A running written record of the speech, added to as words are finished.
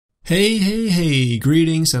Hey,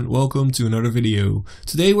 greetings and welcome to another video.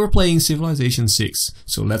 Today we're playing Civilization 6,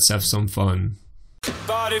 so let's have some fun.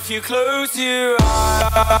 But if you close your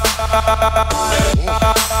eyes,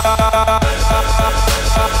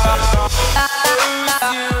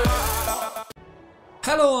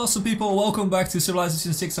 hello awesome people, welcome back to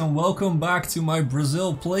Civilization 6 and welcome back to my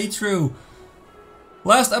Brazil playthrough.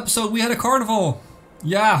 Last episode we had a carnival.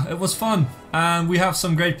 Yeah, it was fun and we have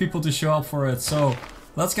some great people to show up for it, so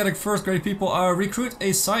let's get a first great people. Recruit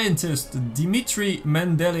a scientist, Dmitry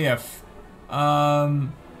Mendeleev.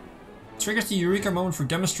 Triggers the Eureka moment for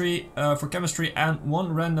chemistry and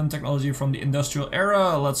one random technology from the industrial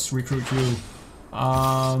era. Let's recruit you.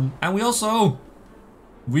 And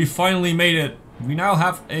we finally made it. We now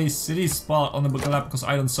have a city spot on the Galapagos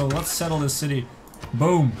Island, so let's settle this city.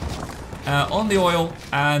 Boom. On the oil,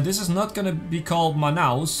 and this is not gonna be called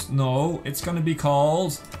Manaus. No, it's gonna be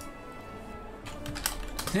called...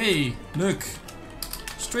 Hey, look,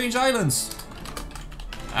 strange islands.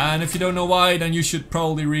 And if you don't know why, then you should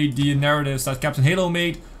probably read the narratives that Captain Halo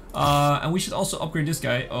made. And we should also upgrade this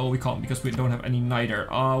guy. Oh, we can't because we don't have any neither.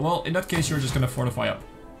 Well, in that case, you're just gonna fortify up.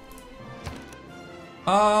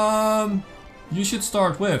 You should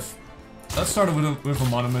start with... Let's start with a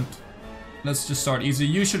monument. Let's just start easy.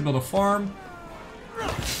 You should build a farm.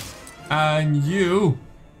 And you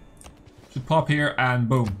should pop here and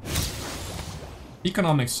boom.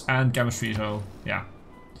 Economics and chemistry, so yeah.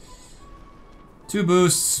 2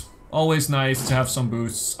 boosts. Always nice to have some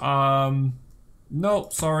boosts. No,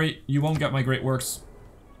 sorry, you won't get my great works.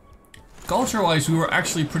 Culture-wise, we were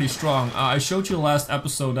actually pretty strong. I showed you last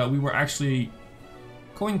episode that we were actually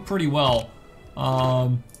going pretty well.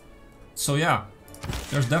 So yeah,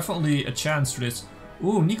 there's definitely a chance for this.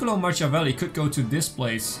 Ooh, Niccolo Machiavelli could go to this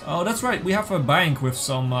place. Oh, that's right, we have a bank with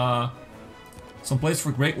some place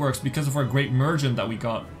for great works because of our great merchant that we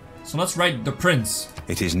got. So let's write the prince.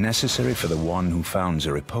 It is necessary for the one who founds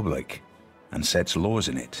a republic and sets laws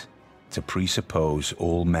in it to presuppose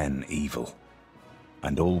all men evil,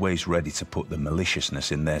 and always ready to put the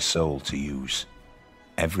maliciousness in their soul to use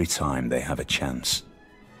every time they have a chance.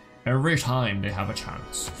 Every time they have a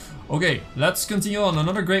chance. Okay, let's continue on.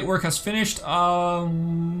 Another great work has finished.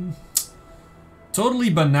 Totally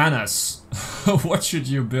bananas. What should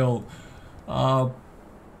you build?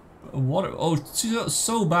 Water. Oh,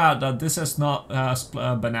 so bad that this has not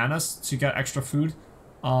bananas to get extra food.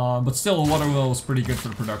 But still, a water wheel is pretty good for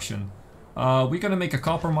the production. We're gonna make a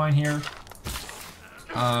copper mine here.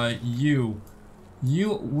 You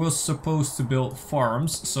were supposed to build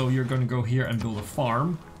farms, so you're gonna go here and build a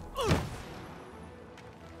farm.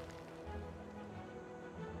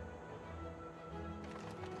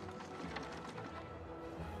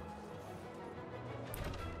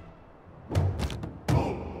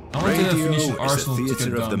 Radio is the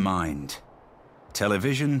theatre of the mind.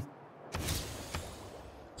 Television.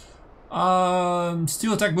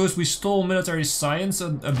 Steel attack boost. We stole military science. A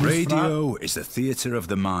boost. Radio is the theatre of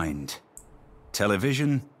the mind.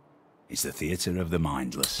 Television is the theatre of the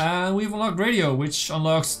mindless. And we've unlocked radio, which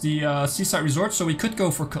unlocks the seaside resort. So we could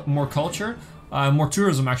go for more culture, more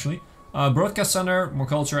tourism actually. Broadcast center, more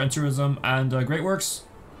culture and tourism, and great works.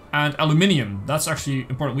 And aluminium, that's actually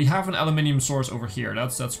important. We have an aluminium source over here.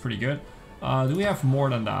 That's pretty good. Do we have more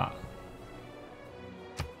than that?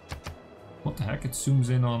 What the heck? It zooms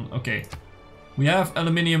in on... Okay. We have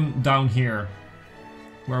aluminium down here,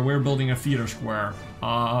 where we're building a theater square.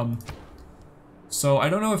 So I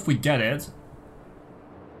don't know if we get it.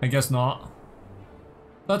 I guess not.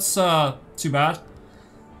 That's too bad.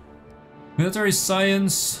 Military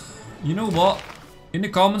science. You know what? In the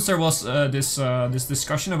comments there was this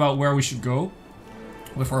discussion about where we should go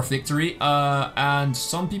with our victory, and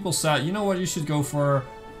some people said, you know what, you should go for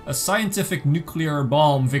a scientific nuclear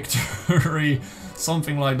bomb victory,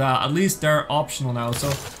 something like that. At least they're optional now,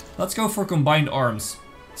 so let's go for combined arms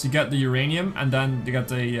to get the uranium and then to get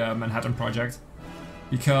the Manhattan Project,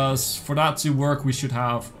 because for that to work we should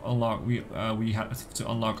have we have to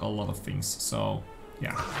unlock a lot of things. So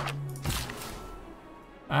yeah.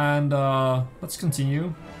 And let's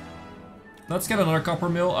continue. Let's get another copper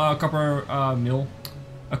mill, a copper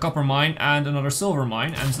mine, and another silver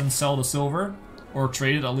mine, and then sell the silver or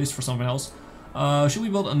trade it at least for something else. Should we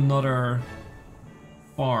build another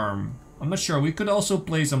farm? I'm not sure. We could also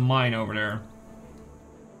place a mine over there.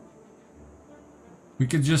 We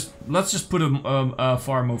could let's just put a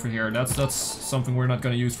farm over here. That's something we're not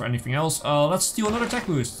gonna use for anything else. Let's steal another tech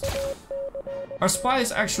boost. Our spy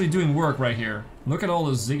is actually doing work right here. Look at all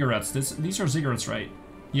those ziggurats. These are ziggurats, right?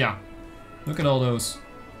 Yeah. Look at all those.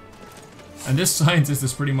 And this scientist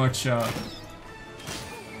is pretty much... I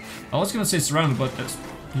was gonna say surrounded, but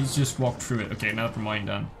He's just walked through it. Okay, never mind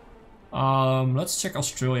then. Let's check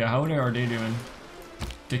Australia. How are they doing?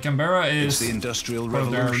 Okay, Canberra is... It's the Industrial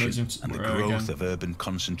Revolution and the growth of urban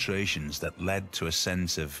concentrations that led to a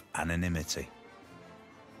sense of anonymity.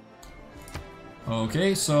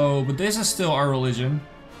 Okay, so, but this is still our religion.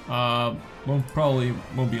 Probably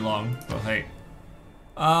won't be long, but hey.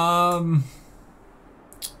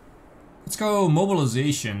 Let's go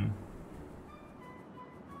mobilization.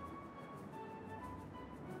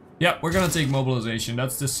 Yeah, we're gonna take mobilization.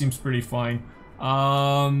 This seems pretty fine.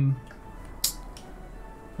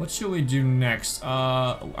 What should we do next?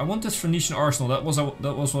 I want this Venetian arsenal. That was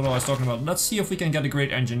what I was talking about. Let's see if we can get a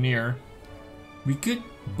great engineer. We could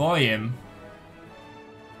buy him,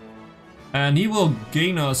 and he will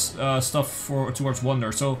gain us stuff towards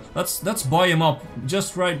wonder. So let's buy him up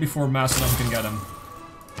just right before Macedon can get him,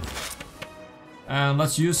 and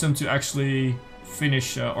let's use him to actually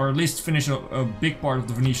finish, or at least finish a big part of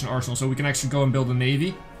the Venetian arsenal, so we can actually go and build a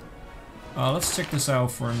navy. Let's check this out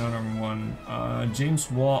for another one. James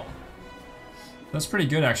Watt. That's pretty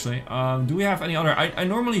good actually. Do we have any other? I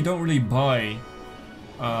normally don't really buy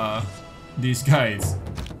these guys.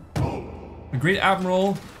 A Great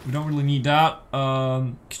Admiral. We don't really need that.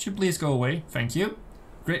 Could you please go away? Thank you.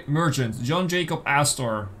 Great Merchant. John Jacob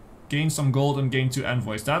Astor. Gain some gold and gain 2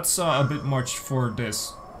 envoys. That's a bit much for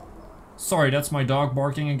this. Sorry, that's my dog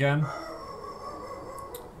barking again.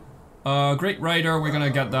 Great Rider. We're gonna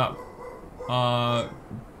get that.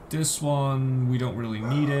 This one, we don't really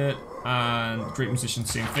need it, and Great Musician,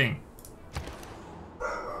 same thing.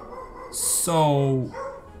 So,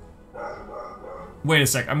 wait a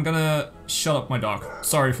sec, I'm gonna shut up my dog.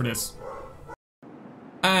 Sorry for this.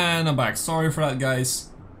 And I'm back. Sorry for that, guys.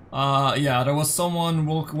 Yeah, there was someone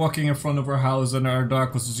walking in front of our house, and our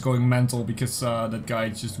dog was just going mental because that guy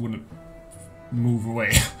just wouldn't move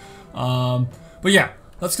away. But yeah.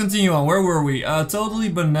 Let's continue on. Where were we? Totally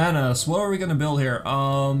bananas. What are we gonna build here?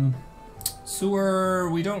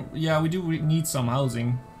 Sewer. We don't. Yeah, we do need some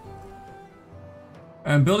housing.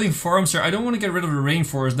 And building farms here. I don't want to get rid of the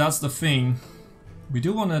rainforest. That's the thing. We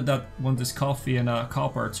do want this coffee and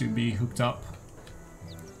copper to be hooked up.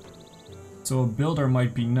 So a builder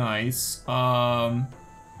might be nice. You know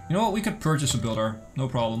what? We could purchase a builder. No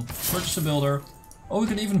problem. Purchase a builder. Oh, we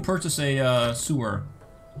could even purchase a sewer.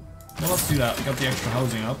 Well, let's do that. We got the extra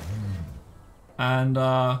housing up. And,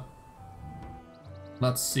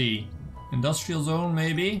 let's see. Industrial zone,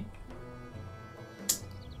 maybe?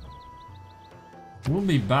 Wouldn't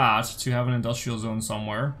be bad to have an industrial zone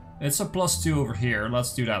somewhere. It's a +2 over here.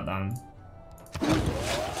 Let's do that then.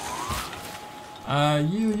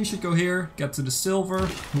 You should go here. Get to the silver.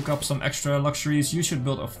 Hook up some extra luxuries. You should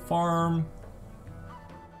build a farm.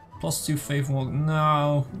 +2 faithful.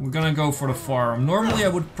 No, we're gonna go for the farm. Normally I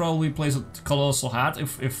would probably place a colossal hat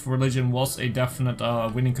if religion was a definite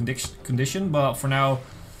winning condition, but for now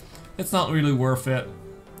it's not really worth it.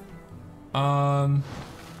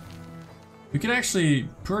 We can actually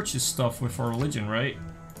purchase stuff with our religion, right?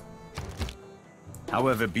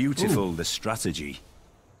 However beautiful the strategy,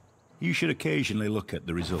 you should occasionally look at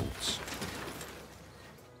the results.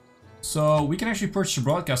 So we can actually purchase a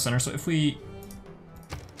broadcast center. So if we...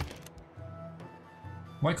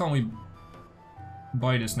 Why can't we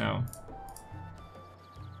buy this now?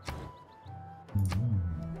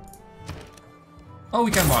 Oh,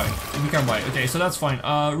 we can buy. We can buy. Okay, so that's fine.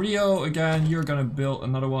 Rio, again, you're gonna build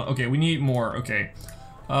another one. Okay, we need more. Okay.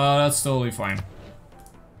 That's totally fine.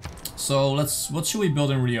 So what should we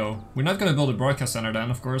build in Rio? We're not gonna build a broadcast center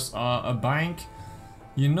then, of course. A bank.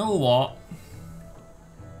 You know what?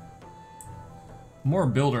 More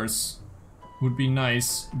builders would be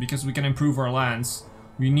nice because we can improve our lands.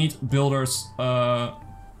 We need builders.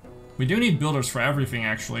 We do need builders for everything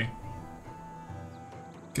actually,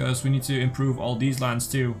 because we need to improve all these lands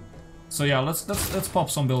too. So yeah, let's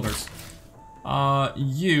pop some builders.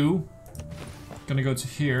 You gonna go to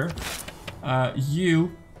here.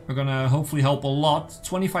 You are gonna hopefully help a lot.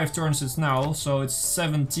 25 turns is now, so it's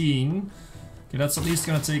 17. Okay, that's at least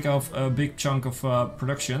gonna take off a big chunk of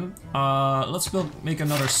production. Let's make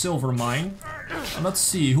another silver mine. And let's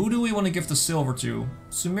see, who do we want to give the silver to?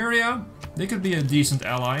 Sumeria? They could be a decent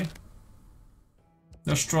ally.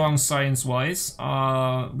 They're strong science-wise.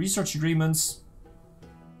 Research agreements.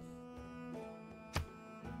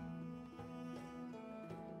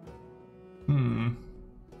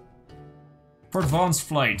 For advanced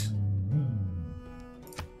flight.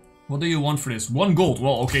 What do you want for this? 1 gold.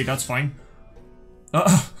 Well, okay, that's fine.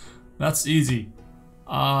 That's easy.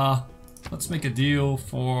 Let's make a deal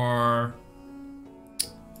for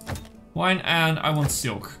wine, and I want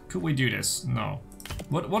silk. Could we do this? No.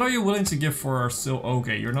 What are you willing to give for silver?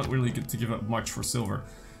 Okay, you're not really good to give up much for silver.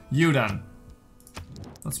 You then.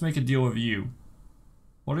 Let's make a deal with you.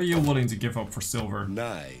 What are you willing to give up for silver?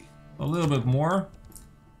 Nay. A little bit more.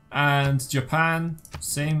 And Japan,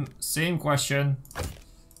 same question.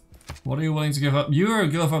 What are you willing to give up? You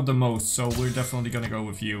give up the most, so we're definitely gonna go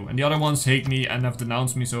with you. And the other ones hate me and have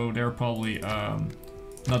denounced me, so they're probably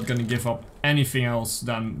not gonna give up anything else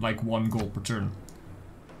than like 1 gold per turn.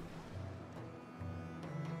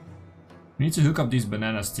 We need to hook up these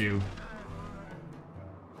bananas too.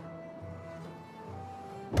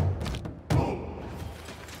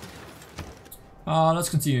 Let's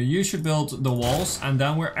continue. You should build the walls, and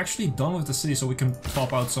then we're actually done with the city, so we can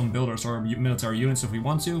pop out some builders or military units if we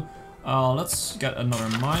want to. Let's get another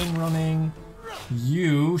mine running.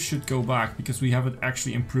 You should go back, because we haven't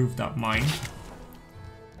actually improved that mine.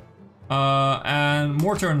 And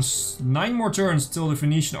more turns. 9 more turns till the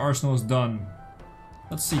Venetian arsenal is done.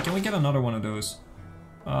 Let's see, can we get another one of those?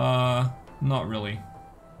 Not really.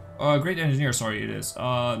 Great engineer, sorry, it is.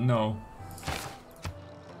 No.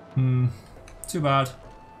 Too bad.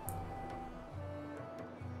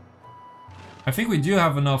 I think we do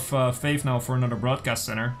have enough faith now for another broadcast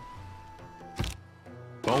center.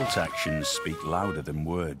 Bolt actions speak louder than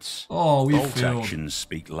words. Oh, we Bolt failed. actions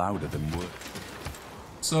speak louder than words.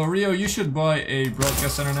 So Rio, you should buy a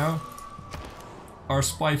broadcast center now. Our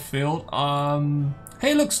spy failed.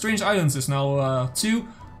 Hey, look, Strange Islands is now 2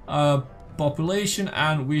 population,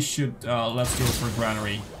 and we should let's go for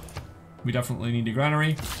granary. We definitely need a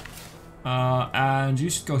granary. And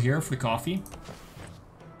you should go here for the coffee.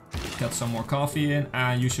 Get some more coffee in,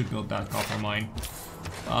 and you should build that copper mine.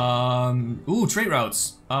 Ooh, trade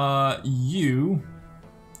routes. You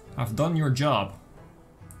have done your job.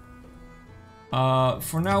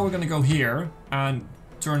 For now, we're gonna go here and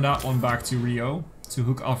turn that one back to Rio to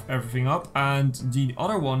hook off everything up, and the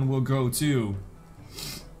other one will go to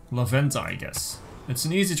La Venta, I guess. It's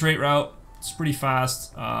an easy trade route. It's pretty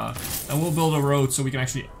fast, and we'll build a road so we can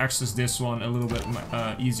actually access this one a little bit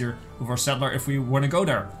easier with our settler if we want to go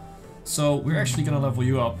there. So we're actually gonna level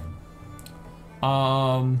you up.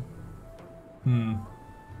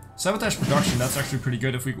 Sabotage production, that's actually pretty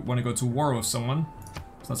good if we want to go to war with someone.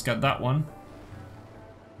 So let's get that one.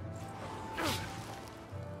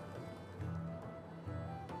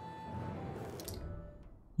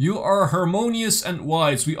 You are harmonious and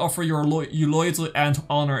wise. We offer you loyalty and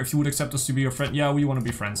honor if you would accept us to be your friend. Yeah, we want to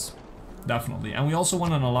be friends. Definitely. And we also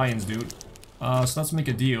want an alliance, dude. So let's make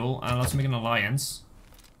a deal and let's make an alliance.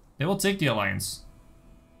 They will take the alliance.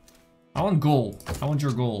 I want gold. I want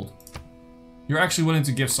your gold. You're actually willing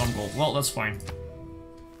to give some gold. Well, that's fine.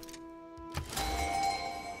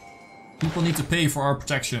 People need to pay for our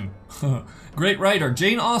protection. Great writer,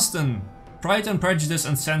 Jane Austen. Pride and Prejudice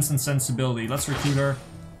and Sense and Sensibility. Let's recruit her.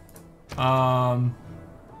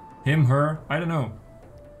 Him, her, I don't know.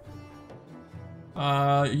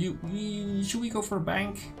 Should we go for a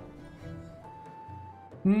bank?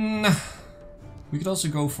 We could also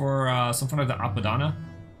go for something like the Apadana.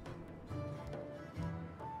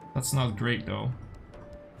 That's not great though.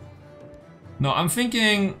 No, I'm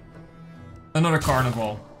thinking another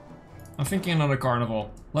carnival.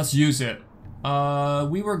 Let's use it.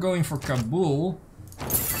 We were going for Kabul.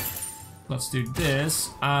 Let's do this,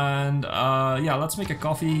 and yeah, let's make a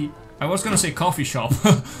coffee. I was gonna say coffee shop.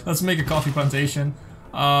 Let's make a coffee plantation.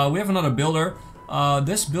 We have another builder.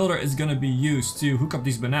 This builder is gonna be used to hook up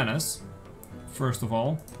these bananas, first of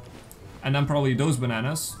all, and then probably those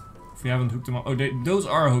bananas. If we haven't hooked them up, oh, those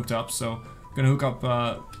are hooked up. So we're gonna hook up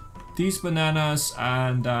these bananas,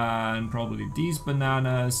 and then probably these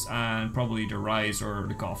bananas, and probably the rice or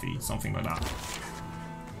the coffee, something like that.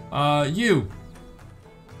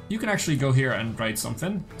 You can actually go here and write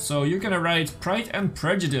something. So you're gonna write Pride and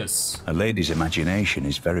Prejudice. A lady's imagination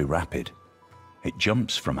is very rapid. It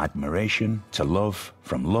jumps from admiration to love,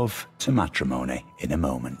 from love to matrimony in a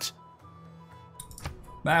moment.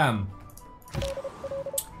 Bam.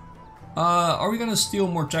 Are we gonna steal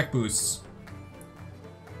more tech boosts?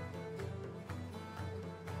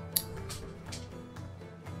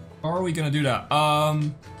 Or are we gonna do that?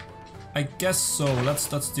 I guess so.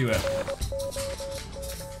 Let's do it.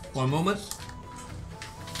 One moment.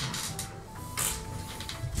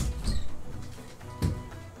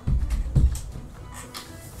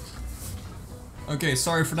 Okay,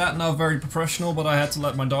 sorry for that. Not very professional, but I had to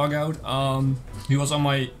let my dog out. He was in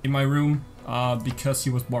my room because he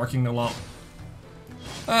was barking a lot.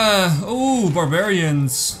 Oh,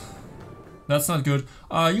 barbarians. That's not good.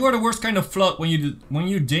 You are the worst kind of flood. When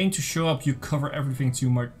you deign to show up, you cover everything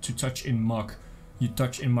to touch in muck. You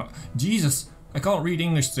touch in muck. Jesus. I can't read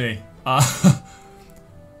English today.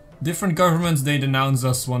 Different governments, they denounce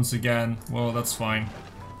us once again. Well, that's fine.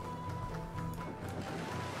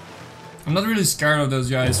 I'm not really scared of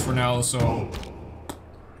those guys for now, so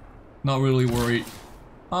not really worried.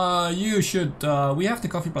 You should, we have the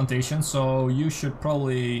coffee plantation, so you should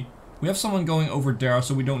probably, we have someone going over there,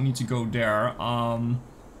 so we don't need to go there.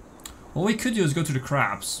 What we could do is go to the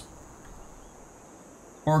crabs.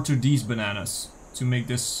 Or to these bananas, to make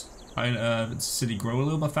this city grow a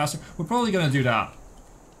little bit faster. We're probably gonna do that.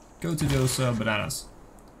 Go to those bananas.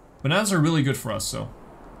 Bananas are really good for us, so.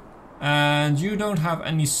 And you don't have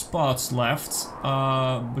any spots left,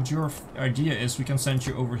 but your idea is we can send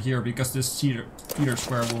you over here because this feeder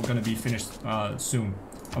square will gonna be finished soon,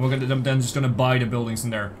 and we're gonna then just gonna buy the buildings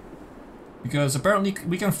in there because apparently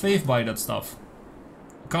we can fave buy that stuff.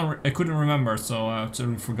 I couldn't remember, so I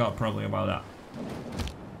totally forgot probably about that.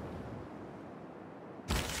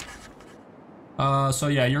 So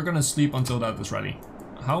yeah, you're gonna sleep until that is ready.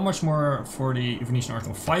 How much more for the Venetian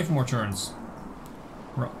Arsenal? 5 more turns.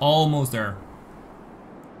 We're almost there.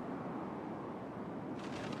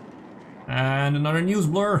 And another news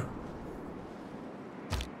blur.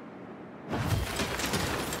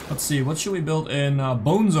 Let's see, what should we build in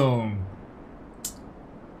Bone Zone?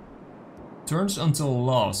 Turns until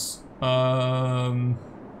loss.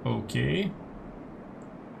 Okay.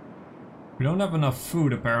 We don't have enough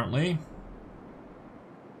food apparently.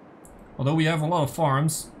 Although we have a lot of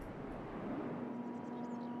farms.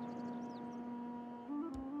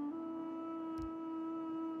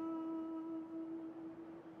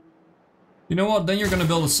 You know what? Then you're gonna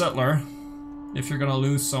build a settler, if you're gonna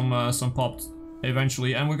lose some pop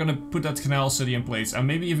eventually, and we're gonna put that canal city in place, and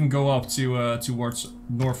maybe even go up to towards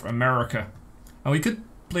North America, and we could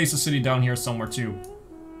place a city down here somewhere too,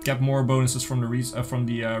 get more bonuses from the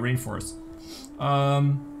rainforest.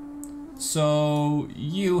 So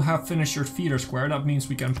you have finished your feeder square. That means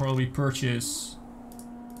we can probably purchase.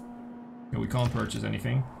 No, we can't purchase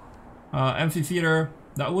anything. Amphitheater.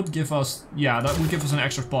 That would give us, yeah, that would give us an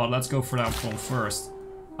extra spot. Let's go for that one first.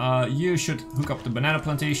 You should hook up the banana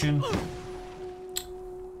plantation.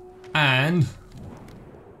 And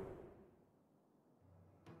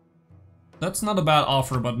that's not a bad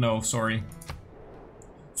offer, but no, sorry.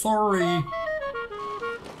 Sorry.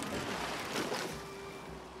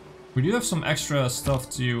 We do have some extra stuff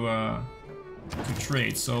to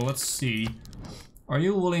trade, so let's see. Are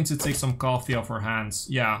you willing to take some coffee off our hands?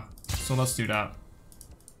 Yeah, so let's do that.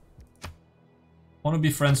 Want to be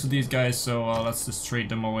friends with these guys, so let's just trade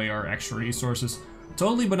them away our extra resources.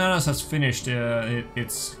 Totally Bananas has finished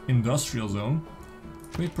its industrial zone.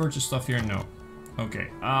 Can we purchase stuff here? No. Okay.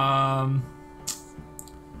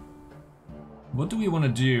 What do we want to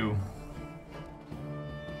do?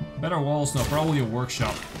 Better walls? No, probably a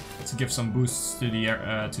workshop to give some boosts to the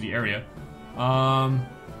area.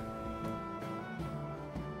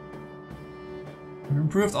 We've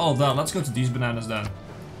improved all of that. Let's go to these bananas then.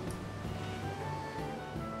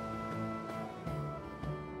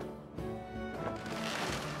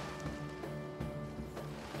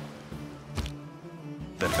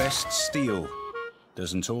 The best steel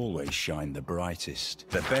doesn't always shine the brightest.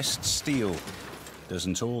 The best steel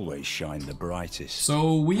doesn't always shine the brightest.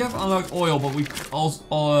 So we have unlocked oil, but we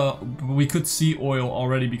also we could see oil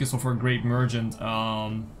already because of our great merchant.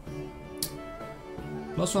 +1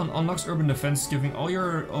 unlocks urban defense, giving all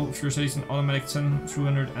your cities an automatic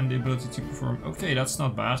 10/200 and the ability to perform. Okay, that's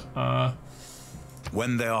not bad.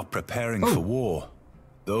 When they are preparing for war,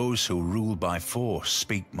 those who rule by force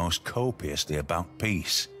speak most copiously about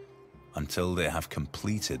peace until they have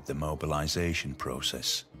completed the mobilization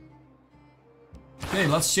process. Okay,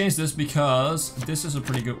 let's change this because this is a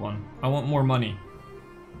pretty good one. I want more money.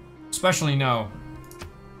 Especially now.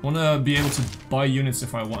 I want to be able to buy units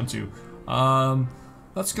if I want to.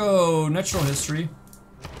 Let's go natural history.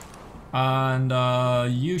 And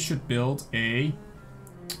you should build a...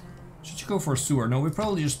 Should you go for a sewer? No, we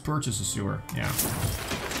probably just purchase a sewer. Yeah.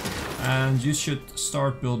 And you should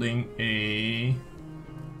start building a...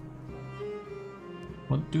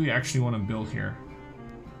 What do we actually want to build here?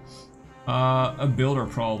 A builder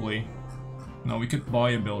probably. No, we could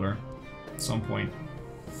buy a builder at some point.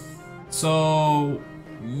 So,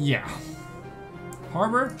 yeah.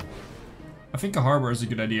 Harbor? I think a harbor is a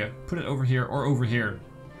good idea. Put it over here or over here.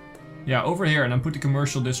 Yeah, over here, and then put the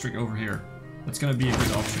commercial district over here. That's gonna be a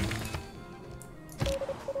good option.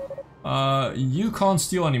 You can't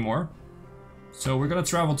steal anymore. So we're gonna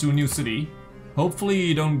travel to a new city. Hopefully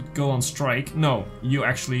you don't go on strike. No, you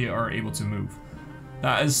actually are able to move.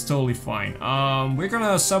 That is totally fine. We're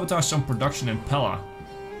gonna sabotage some production in Pella.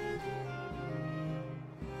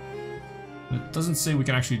 doesn't say we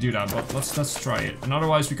can actually do that, but let's try it. And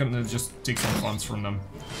otherwise we can just take some funds from them.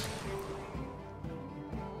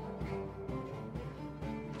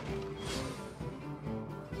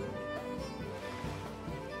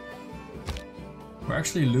 We're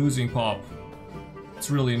actually losing pop. It's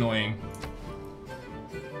really annoying.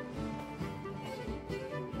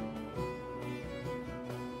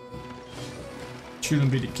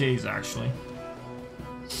 Shouldn't be the case, actually.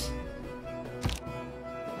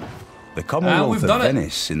 The Commonwealth of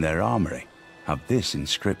Venice in their armory have this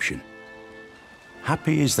inscription.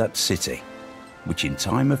 Happy is that city, which in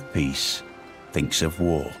time of peace thinks of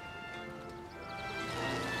war.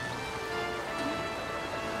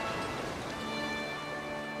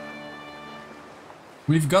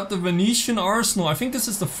 We've got the Venetian arsenal. I think this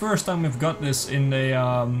is the first time we've got this in a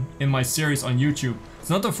in my series on YouTube. It's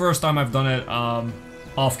not the first time I've done it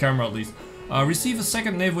off camera at least. Receive a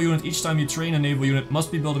second naval unit each time you train a naval unit.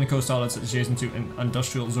 Must be built in a coastal that's adjacent to an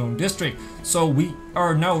industrial zone district. So we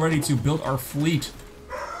are now ready to build our fleet.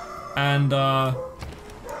 And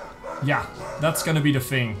yeah, that's gonna be the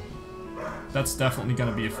thing. That's definitely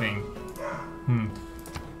gonna be a thing.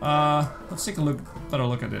 Let's take a better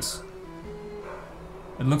look at this.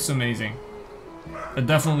 It looks amazing. It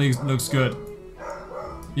definitely looks good.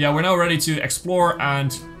 Yeah, we're now ready to explore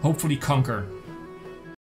and hopefully conquer.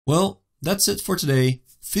 Well, that's it for today.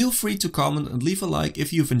 Feel free to comment and leave a like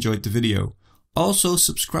if you've enjoyed the video. Also,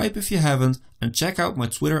 subscribe if you haven't and check out my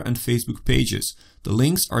Twitter and Facebook pages. The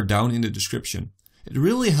links are down in the description. It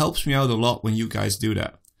really helps me out a lot when you guys do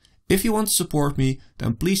that. If you want to support me,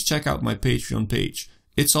 then please check out my Patreon page.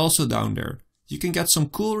 It's also down there. You can get some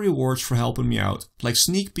cool rewards for helping me out, like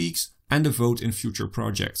sneak peeks and a vote in future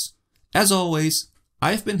projects. As always,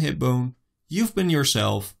 I've been Hipbone, you've been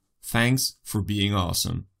yourself. Thanks for being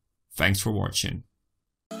awesome. Thanks for watching.